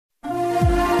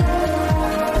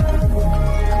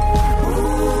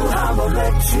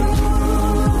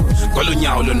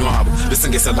Kolonyawo lonwabo bese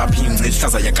ngeselapha ingci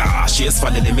ihlaza yakashi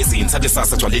esivalele emizini sathi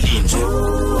sasa gcwale linje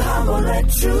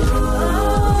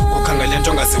ukhangele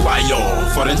into ongaziwayo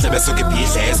for endlebe esuke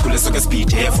ibhidle esikhule esuke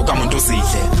esibhidhe efuka umuntu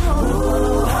usidle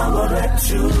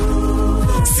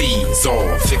Sizo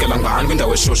fikela ngani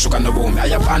kwindawo eshushu kanobomi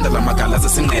ayabanda lamagala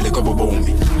zesinqele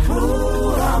kobobomi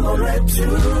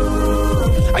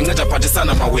Anceda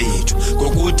phathisana mawethu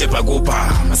ngokude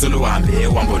bhakupha maseluhambe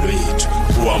uhambo lwethu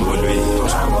uhambo lwethu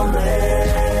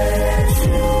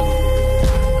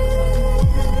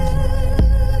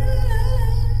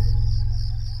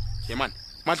Yeman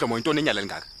madlomo into nenyala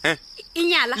lengaka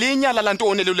Inyala Linyala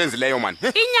lantoni lelenzileyo man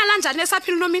Inyala njani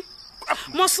esaphila nomini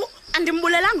Mosu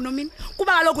andimbulelanga nomini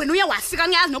kuba kaloku wena uye wafika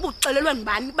ngiyazi noba uxelelwe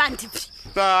ngibani bandiphi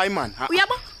Hayi man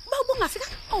Uyabo ubungafika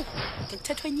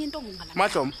ngithethwe enye into ngala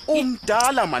Madlomo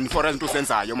umdala man for into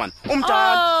usenzayo man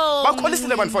umdala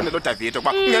bakholisile banfonela uDavid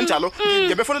ukuba ngenjalo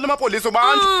ngebefonela amapolisa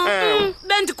ubantu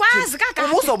bendikwazi kaka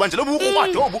ubuzoba nje lobu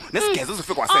ukwadobu nesigezo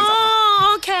uzofika wasenza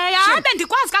okay hayi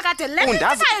bendikwazi kakade le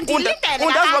undazi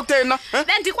ukuthena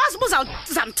bendikwazi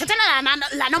ubuzamthethelela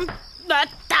la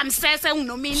damsese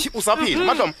unginomini usaphila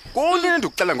madlomo kunini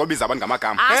ndikuxela ngobiza abantu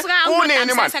ngamagama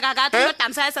kunini man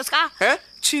damsese sika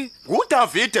Chi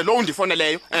nguDavid lo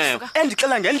undifoneleyo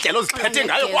endixela ngendlela oziphethe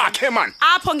ngayo kwakhe man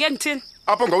apho ngengithini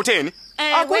apho ngawutheni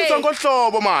akwenza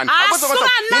ngohlobo man akwenza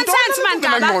nonsense man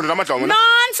ngingqondo namadlomo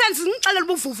nonsense ngixelela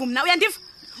ubuvuvu mina uyandiva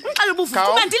ngixelela ubuvuvu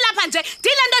kuba ndilapha nje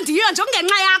ndilento ndiyiyo nje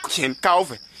kungenxa yakho Jeni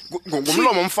kawuve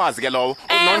ngumlomo omfazi ke lowo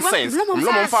nonsense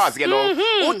umlomo omfazi ke lowo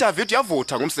uDavid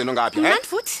uyavutha ngumseno ngapi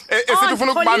esithi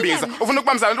ufuna ukubambisa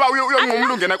uba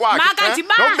uyonqumla ungena kwakhe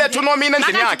nobethu unomina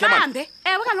endlini yakhe man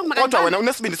kaloku kodwa wena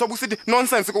unesibindi sobusithi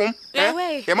nonsense kum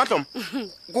madlomo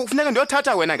kufuneka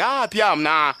ndiyothatha wena ngaphi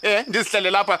yamna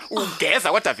ndizihlele lapha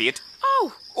ugeza kwaDavid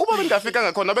uba bengafika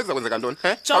ngakhona bekuza kwenzeka ntoni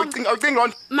awucingi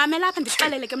lonto mame lapha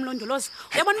ndixelele ke mlondolozi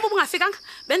uyabona uba ungafikanga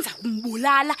benza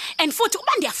kumbulala and futhi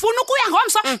uba ndiyafuna ukuya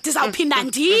ngomso ndizawuphinda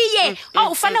ndiye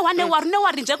ufane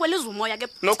newari nje kwelizumoya ke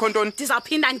nokhontoni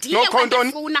ndizawuphinda ndiye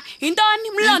ufuna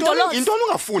intoni mlondolozi intoni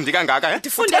ungafundi kangaka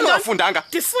ndifunde ungafundanga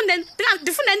ndifunde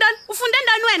ntoni ufunde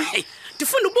ntoni wena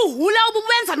ndifunda ubuhula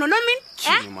obubenza nonomini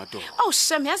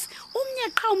shem yes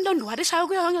umnye qha umuntu ondiwarishayo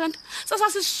kuyo yonke lento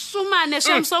sasasisumane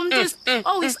shem somuntu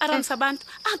is around sabantu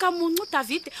akamuncu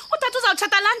uDavid uthatha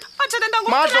uzawuthatha lanto othatha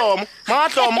into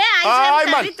madlomo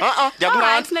hayi man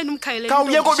ndiyakunqanda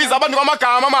kawuye kubiza abantu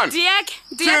kwamagama man ndiyeke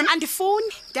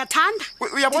andifuni ndiyathanda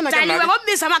uyabona ke mna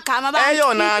ngokubiza amagama abantu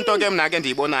eyona nto ke mna ke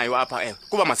ndiyibonayo apha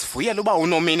kuba masivuyele uba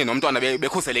unomini nomntwana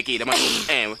bekhuselekile man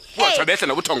kuwathi behle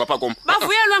nobuthongo apha kum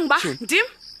bavuyelwe ngiba ndim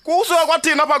kusuka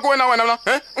kwathina apha kuwena wena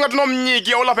ungathi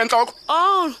nomnyiki olapha enhloko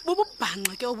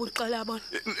bububhanqa ke obuxela yabona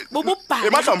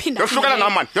bububhanqa yohlukana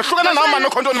nami man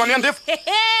nokhontoni man uyandiva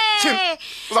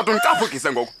uzawuthi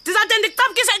ungicaphukise ngoku ndizawuthi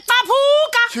ndicaphukise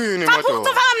caphuka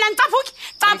mna ndicaphuki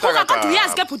caphuka kodwa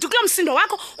uyazi ke bhuti kulo msindo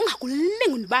wakho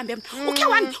ungakulingi undibambe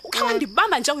mna ukhe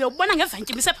wandibamba nje uyobona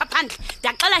ngevantyi bisepha phandle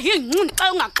ndiyaxela yingcuni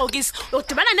xa ungaxokisi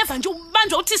uyodibana nevantyi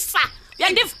ubanjwe uthi sa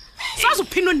uyandiva sazi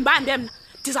uphinda undibambe mna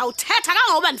ndizawuthetha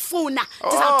kangoba ndifuna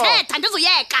ndizawuthetha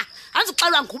ndizuyeka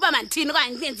andizoxelwa nguba manthini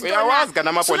okanye ngenzi into uyawazi kana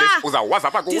amapolisa uzawazi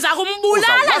apha kuwo ndiza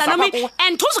kumbulala la nomi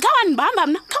and uthi khawandibamba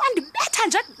mna khawandibetha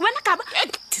nje wena gaba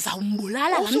ndizawumbulala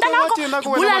la mntana wakho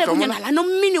ubulale kunye nala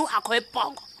nomini wakho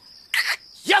ebhongo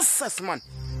yes man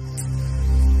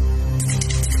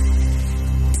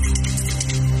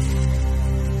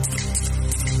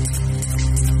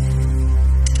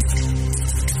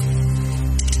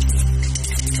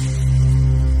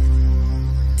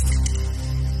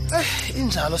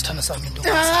injalo sithanda sami into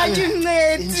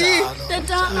Andincedi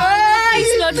tata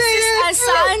hayi not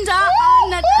Asanda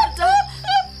ana tata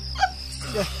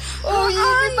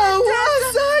yini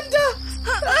mawasanda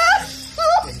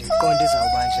ndiqonde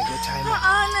izawuba nje ke time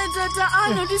ana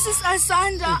tata this is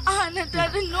Asanda ana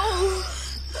tata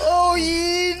no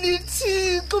yini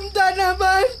Thixo mntana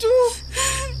abantu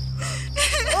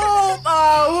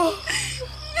bawo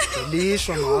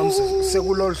Lishwa mama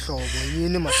sekulolu hlobo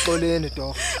yini masixoleni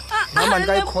do mama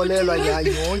ndikayikholelwa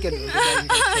yonke le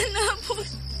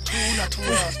nto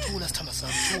thula sithamba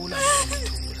sami thula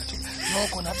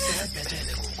noko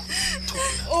napsebhetele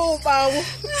gogo bawo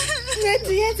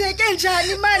ncedi yenzeke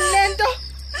njani mani lento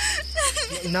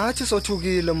nathi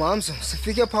sothukile mama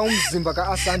sifike pha umzimba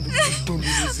kaAsanda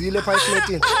udunduluzile pha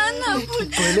efletini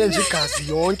igcwele nje igazi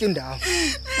yonke indawo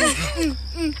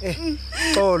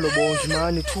xolo bonke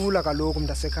mani thula kaloku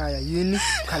mntasekhaya yini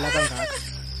khala kangaka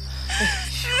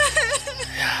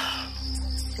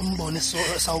umbone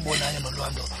sawubonayo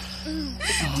nolwando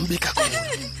Mbi kakhulu.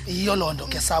 Iyo lonto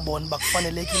ke sabona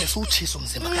bakufanelekile siutshisa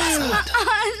umzimba kaSanda.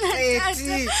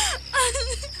 Ethi.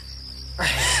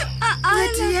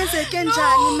 Ethi yenzeke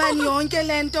njani mani yonke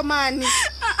lento mani?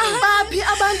 Baphi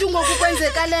abantu ngoku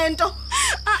kwenzeka lento?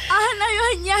 Anna,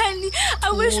 yonyani.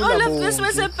 I wish all of this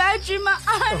was a bad dream.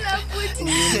 Anna, futhi.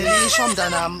 Delisha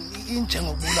mntanami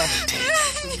injengokubula ngithethe.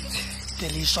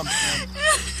 Delisha mntanami.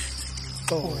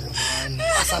 mani.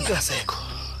 Asanda asekho.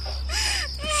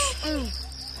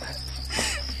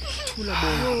 Thula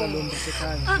bona kalombe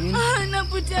sekhaya. Anna,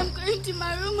 futhi, I'm going to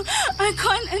my room. I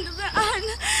can't enter the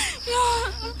Anna.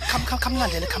 Come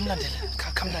landele. Come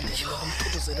landele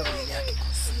umthuthuzele kwini yakhe.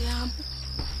 Siyami.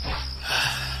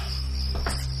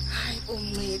 Hayi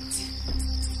umncedi.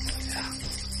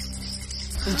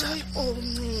 Injalo.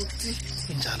 Umncedi.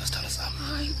 Injalo sithanda sami.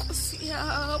 Hayi Nkosi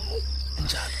yami.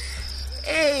 Injalo.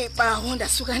 Bawo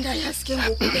ndasuka ndayazi ke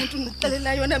ngoku lento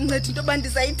ngixelela yona mncedi into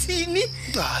bandizayithini?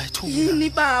 Hayi thula. Yini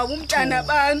bawo umntana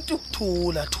abantu?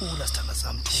 Thula sithanda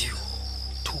sami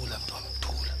thula mntwana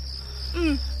thula.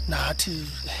 Nathi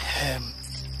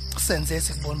senze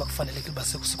sikubona bakufanelekile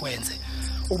basesikwenze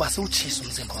uba siutshisa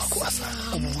umzimba wakho Asanda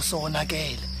kuba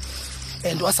usonakele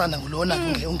and Asanda ngulona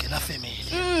ungena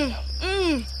family.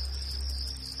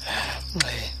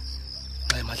 Nxe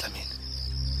madlamini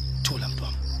thula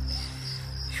mntwana.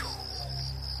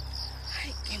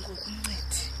 Hayi ke ngoku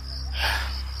mncedi.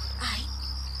 Hayi.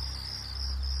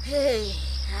 Hey,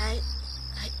 hayi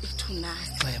ethunani.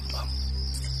 Nxe mntwana.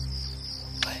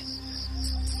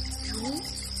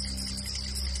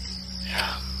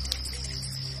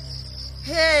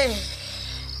 Hey.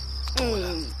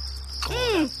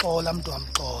 Xola mntwana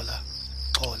xola.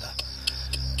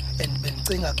 And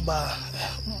bencinga kuba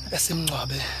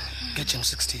esimncwabe ngeJune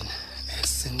 16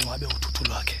 sincwabe uthuthu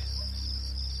lwakhe.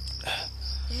 Hey,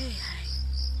 hayi.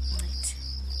 Mncedi.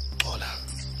 Xola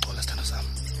sithando sami.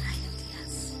 Hayi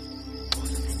ndiyazi.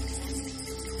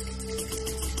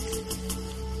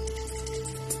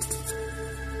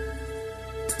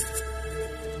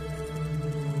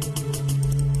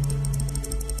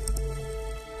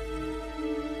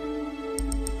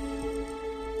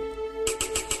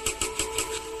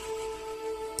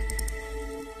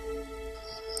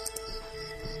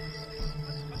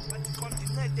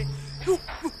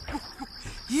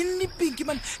 Yini Pinki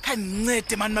man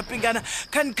kancede man mapingana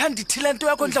kandithi lento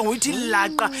yakho ndla ngoyithi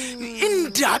laqa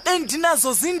indaba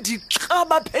endinazo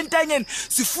zindiqaba phentanyeni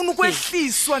sifuna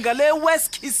ukwehliswa ngale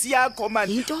west kiss yakho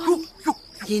man.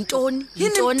 Yintoni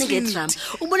ngedrum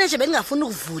ubona nje bengafuna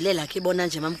ukuvulela ke bona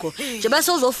nje mamgo nje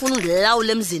basozofuna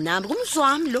ungilawule emzini nami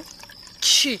kumzwami lo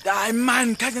chi hayi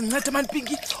man kancede man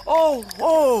Pinki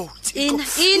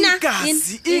ina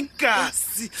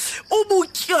igazi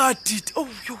ubutyadi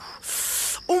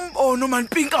umbono man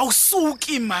Pinki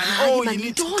awusuki man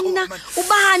yintoni na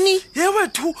ubani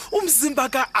yewethu umzimba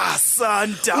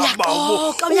kaAsanda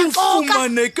babo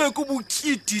ufumaneke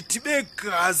kubutyididi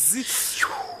begazi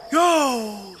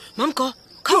yo mamgo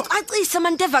khawucacisa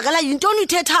manje evakala yintoni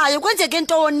ithethayo kwenzeke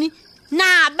ntoni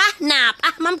naba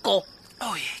mamgo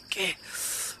oyeke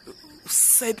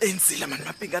usebenzile man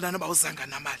mapingana noba uzanga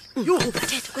namali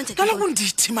uthethe kwenzeke kaloku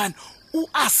ndithi man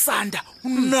uAsanda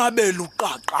unabela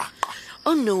uqaqaqa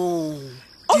oh no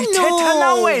ndithetha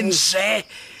nawe nje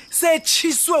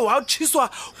wawutshiswa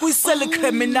kwi-cell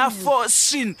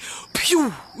crimination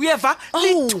phew uyeva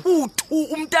lithuthu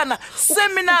umntana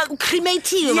semina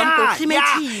cremative mamgo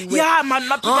cremative ya man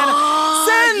mapingana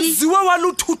senziwe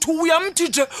waluthuthu uyamthi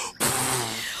nje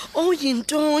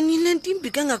yintoni lento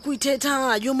imbi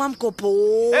kangakuyithethayo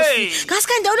mamgobho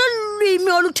ngasikande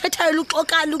ololwimi oluthethayo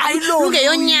luxoka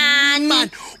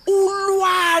lungeyonyani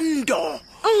ulwando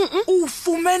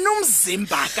ufumene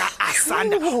umzimba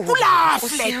kaAsanda kula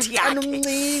flat yakhe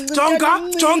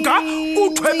jonga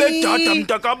kuthwebe dada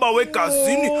mntakaba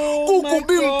wegazini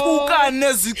kukubi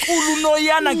impukane zikhulu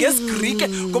noyana ngesigrike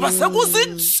ngoba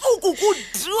sekuzitsuku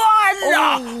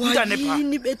kudala mntane pha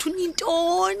yini bethu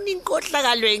nintoni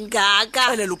inkohlakalo engaka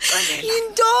xelela ukuxelela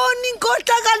yintoni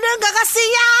inkohlakalo engaka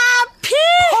siyaphi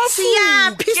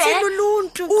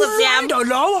siluluntu ulwando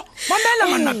lowo mamela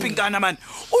man mapingana man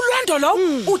ulwando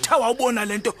lowo uthe wawubona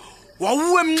lento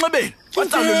wawuwe emnxebeni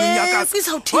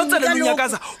watsala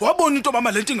unyakaza wabona into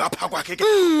mama lento ingapha kwakhe ke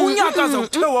unyakaza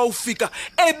uthe wawufika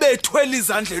ebethwele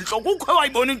izandla enhloko ukho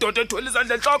wayibona indoda ethwele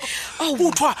izandla enhloko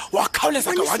kuthiwa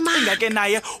wakhawuleza ke wacinga ke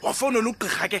naye wafonela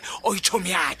ugqirha ke oyitshomi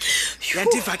yakhe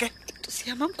yandiva ke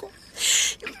siyamamko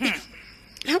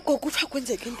Lokho kuthiwa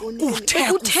kwenzeke intoni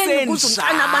kutheni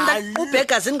kuzumntana abantu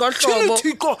ubhegazini ngohlobo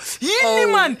Thixo yini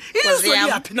man ilizwe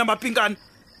yaphi namapinkana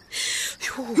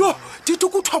yo ndithi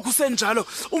kuthiwa kusenjalo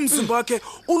umzimba wakhe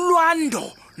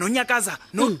ulwando nonyakaza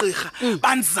nogqirha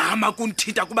banzama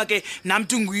kunthinta kuba ke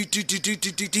namntu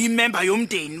nguyimember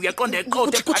yomndeni uyaqonda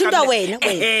eqothe Uthinta wena.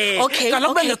 Okay.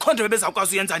 Kaloku bengekhonto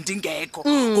bebezawukwazi uyenza ndingekho.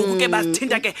 Ngoku ke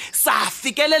basithinta ke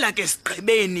safikelela ke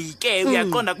sigqibeni ke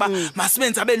uyaqonda kuba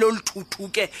masibenza beloluthuthu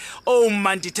ke. Oh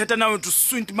man ndithetha nawe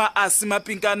uswint maasi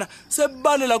mapinkana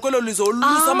sebalela kwelo lizo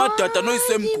olusa amadada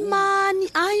noyisemgu. Mani,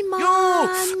 ayi mani.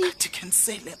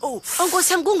 Cancele. Oh.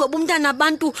 Onkosi yami kungoba umntana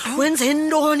abantu wenze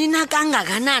ntoni na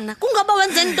kangakanana? Kungoba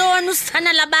wenze ntoni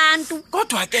usithana labantu?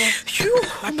 Kodwa ke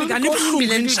mapinkana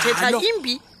ibhlungu njalo.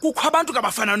 Imbi. Kukho abantu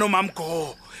kabafana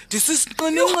noMamgo.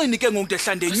 Ndisisiqinqini ke ngoku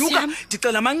ndehlandenyuka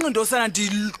ndicela amanqindo sana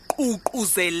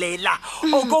ndiququzelela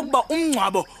okokuba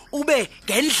umncwabo ube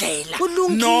ngendlela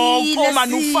noko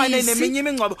manufane neminye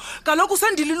imingcwabo kaloku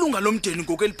sendililunga lomndeni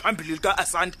ngoku eliphambili lika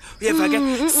Asanda uyeva ke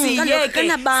siyeke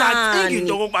sacinga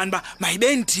into kokubani ba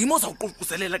mayibe ndimo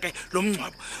zawuququzelela ke lo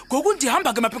mncwabo ngoku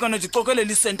ndihamba ke maphikana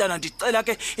ndixokelela isentana ndicela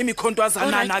ke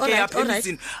imikhontwazana ke yapha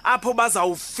emzini apho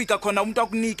bazawufika khona umuntu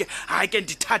akunike hayi ke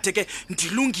ndithathe ke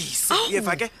ndilungise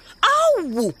uyeva ke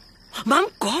awu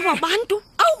Mamgoba abantu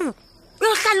awu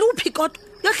uyohlala uphi kodwa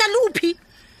uyohlala uphi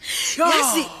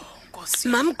yazi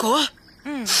Mamgo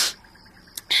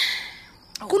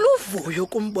kuluvuyo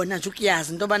kumbona nje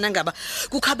ukuyazi into bana ngaba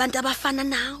kukho abantu abafana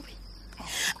nawe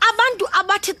abantu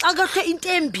abathi xa kukho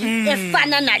intembi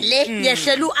efana nale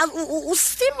yehlela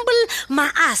usimple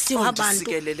maasi wabantu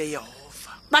sikelele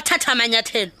Yehova bathatha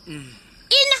amanyathelo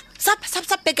ina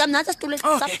sapha bheka mnatha situleni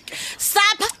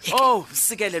sapha oh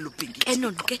sikelela upinki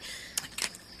enono ke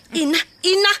ina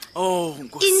oh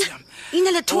nkosi yami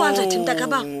ina le 200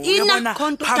 mntakaba ina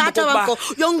khonto tata wakho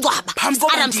yongcwaba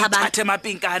thathe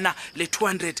mapinkana le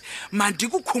 200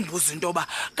 mandikukhumbuza into ba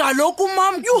kaloku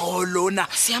Mamgo lona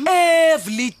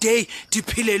every day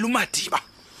diphilela uMadiba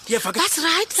yeva ke that's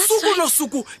right suku lo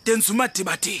suku denza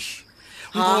uMadiba day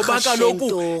ngoba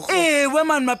kaloku ewe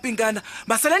mani mapinkana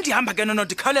basele ndihamba ke nono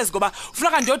ndikhawuleze ngoba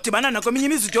ufuneka ndiyodibana nakweminye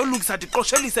imizi ndiyolungisa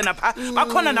ndiqoshelise napha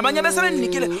bakhona nabanye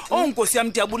besebenikile onkosi yami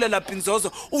ndiyabulela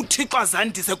Pinzozo uThixo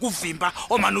azandise kuvimba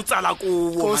omani utsala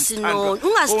kuwo Nkosi no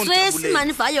ungastress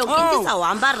mani vayo into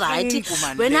izawuhamba right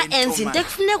wena enza into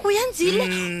ekufuneka uyenzile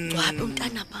ngcwabe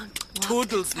umntana abantu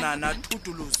toodles nana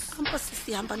toodles hamba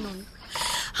sisihamba nono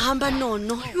hamba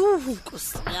nono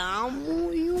Nkosi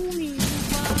yami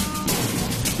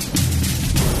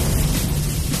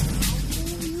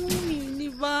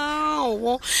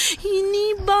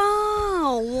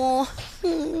inibawo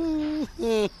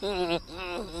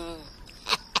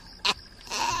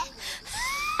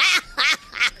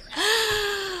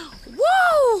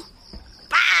Woo!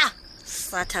 Pa!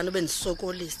 Sathana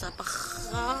ubendisokolisa pa.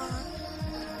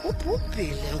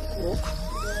 Ubhubhile ngoku.